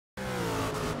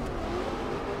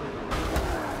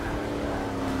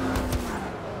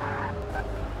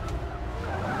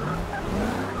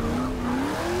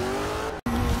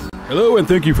Hello and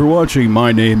thank you for watching.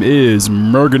 My name is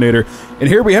Merginator, and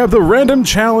here we have the random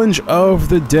challenge of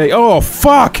the day. Oh,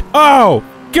 fuck! Oh,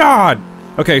 God!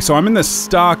 Okay, so I'm in the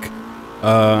stock,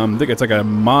 I think it's like a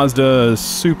Mazda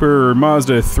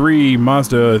 3,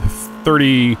 Mazda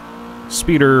 30,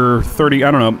 Speeder 30,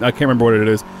 I don't know, I can't remember what it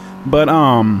is. But,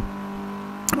 I'm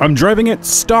driving it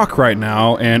stock right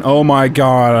now, and oh my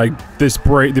God,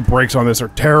 the brakes on this are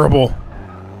terrible.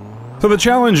 So the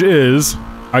challenge is,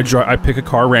 I pick a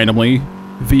car randomly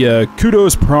via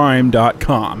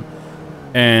Kudosprime.com,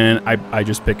 and I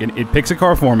just pick it. It picks a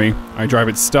car for me. I drive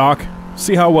it stock,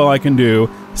 see how well I can do,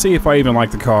 see if I even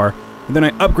like the car, and then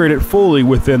I upgrade it fully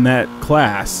within that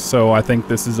class. So I think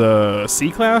this is a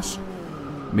C class,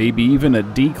 maybe even a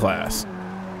D class,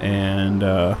 and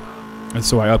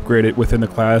so I upgrade it within the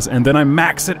class, and then I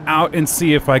max it out and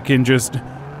see if I can just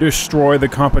destroy the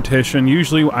competition.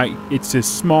 Usually, it's a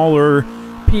smaller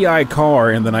PI car,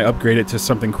 and then I upgrade it to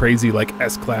something crazy like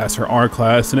S class or R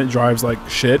class, and it drives like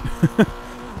shit,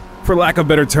 for lack of a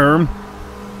better term.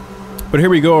 But here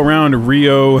we go around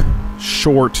Rio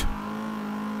short,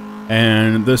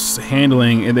 and this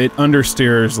handling, and it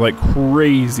understeers like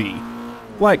crazy.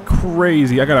 Like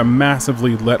crazy. I gotta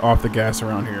massively let off the gas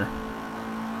around here.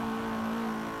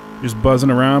 Just buzzing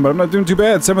around, but I'm not doing too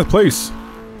bad. 7th place.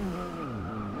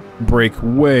 Brake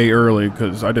way early,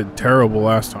 because I did terrible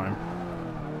last time.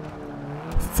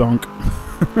 Thunk.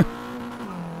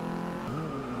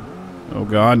 Oh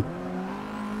God.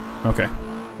 Okay.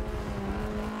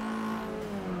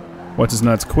 What's his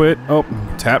nuts quit? Oh,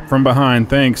 tap from behind,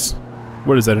 thanks.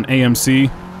 What is that, an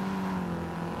AMC?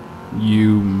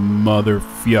 You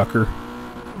motherfucker.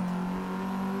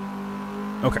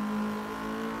 Okay.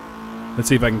 Let's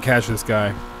see if I can catch this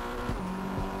guy.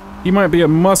 He might be a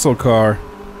muscle car,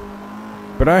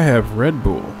 but I have Red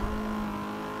Bull.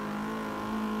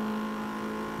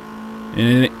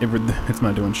 And it's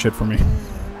not doing shit for me.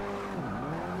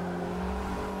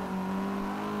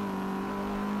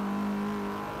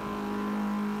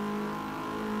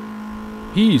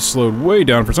 He slowed way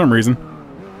down for some reason.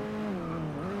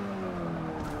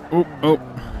 Oh, oh.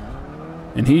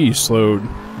 And he slowed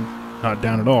not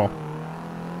down at all.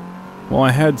 Well,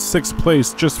 I had 6th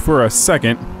place just for a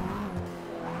second.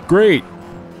 Great.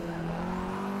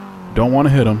 Don't want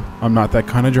to hit him. I'm not that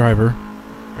kind of driver.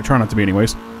 I try not to be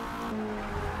anyways.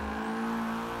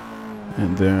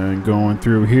 And then going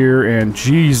through here, and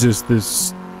Jesus,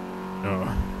 this... oh,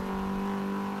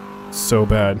 so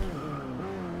bad.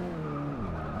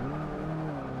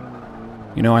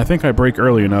 You know, I think I brake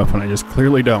early enough, and I just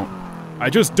clearly don't. I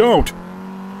just don't!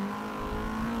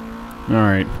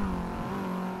 Alright.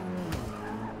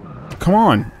 Come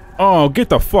on! Oh, get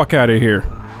the fuck out of here.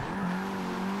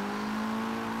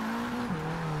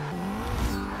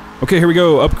 Okay, here we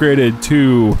go. Upgraded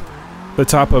to the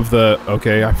top of the...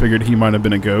 okay, I figured he might have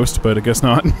been a ghost, but I guess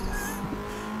not.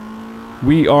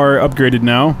 We are upgraded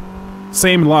now.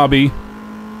 Same lobby,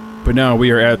 but now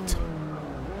we are at...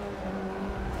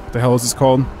 what the hell is this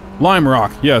called? Lime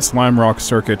Rock. Yes, Lime Rock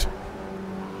Circuit.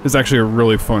 It's actually a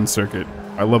really fun circuit.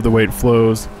 I love the way it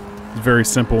flows. It's very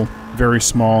simple, very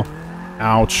small.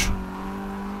 Ouch.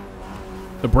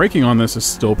 The braking on this is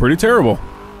still pretty terrible,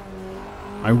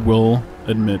 I will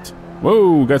admit.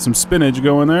 Whoa, got some spinach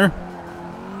going there.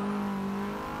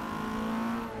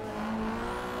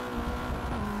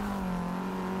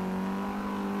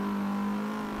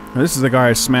 This is the guy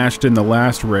I smashed in the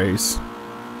last race.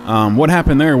 What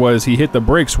happened there was he hit the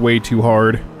brakes way too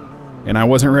hard, and I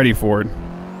wasn't ready for it.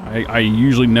 I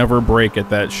usually never brake at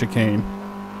that chicane.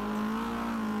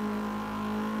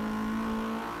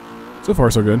 So far,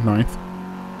 so good. 9th.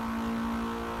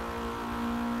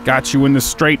 Got you in the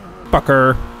straight,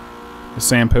 fucker. The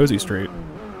Sam Posey straight.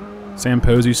 Sam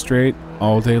Posey straight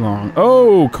all day long.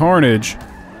 Oh, Carnage.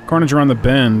 Carnage around the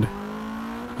bend.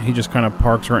 He just kind of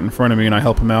parks right in front of me, and I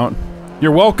help him out.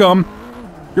 You're welcome.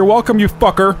 You're welcome, you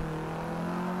fucker.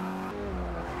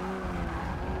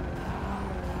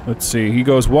 Let's see. He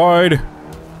goes wide.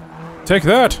 Take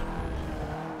that.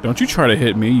 Don't you try to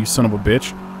hit me, you son of a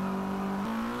bitch.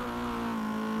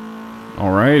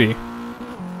 Alrighty.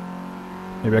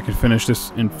 Maybe I could finish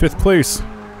this in 5th place.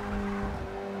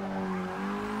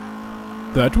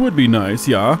 That would be nice,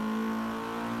 yeah.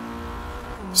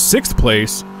 6th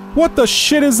place? What the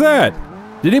shit is that?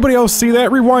 Did anybody else see that?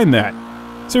 Rewind that.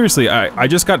 Seriously, I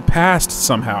just got passed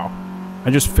somehow. I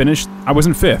just finished. I was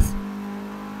in 5th.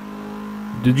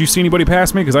 Did you see anybody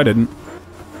pass me? Because I didn't.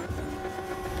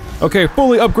 Okay,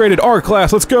 fully upgraded R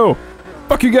class. Let's go.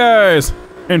 Fuck you guys.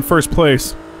 In 1st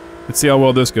place. Let's see how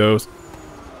well this goes.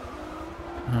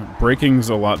 Braking's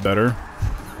a lot better.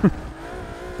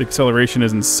 The acceleration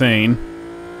is insane.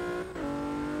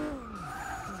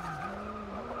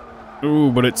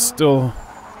 Ooh, but it still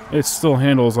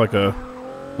handles like a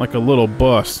little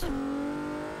bus.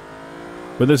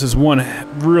 But this is one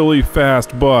really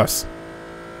fast bus.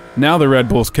 Now the Red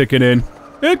Bull's kicking in.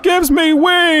 It gives me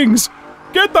wings!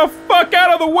 Get the fuck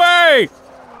out of the way!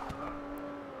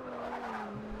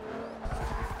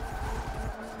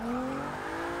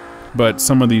 But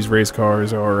some of these race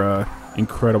cars are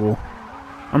incredible.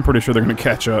 I'm pretty sure they're gonna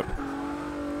catch up.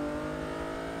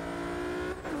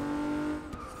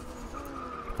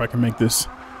 If I can make this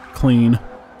clean.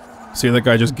 See, that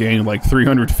guy just gained like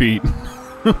 300 feet.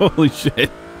 Holy shit.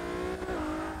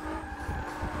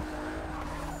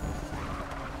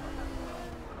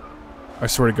 I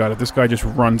swear to God, if this guy just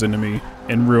runs into me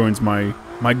and ruins my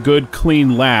good,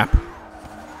 clean lap.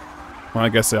 Well, I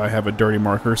guess I have a dirty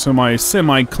marker, so my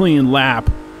semi-clean lap.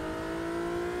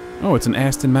 Oh, it's an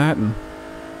Aston Martin.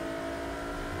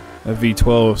 That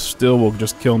V12 still will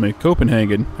just kill me.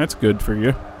 Copenhagen, that's good for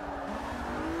you.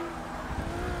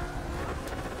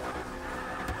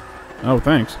 Oh,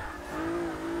 thanks.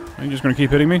 Are you just gonna keep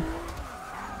hitting me?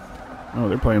 Oh,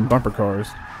 they're playing bumper cars.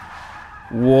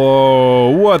 Whoa,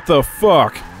 what the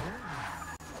fuck?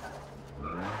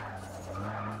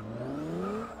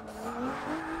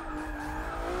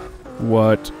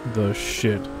 What the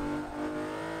shit?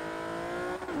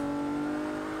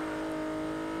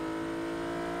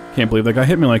 Can't believe that guy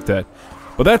hit me like that.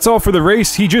 But that's all for the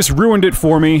race. He just ruined it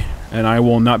for me, and I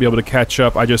will not be able to catch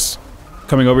up. I just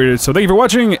coming over here. So thank you for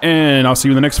watching, and I'll see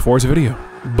you in the next Forza video.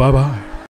 Bye-bye.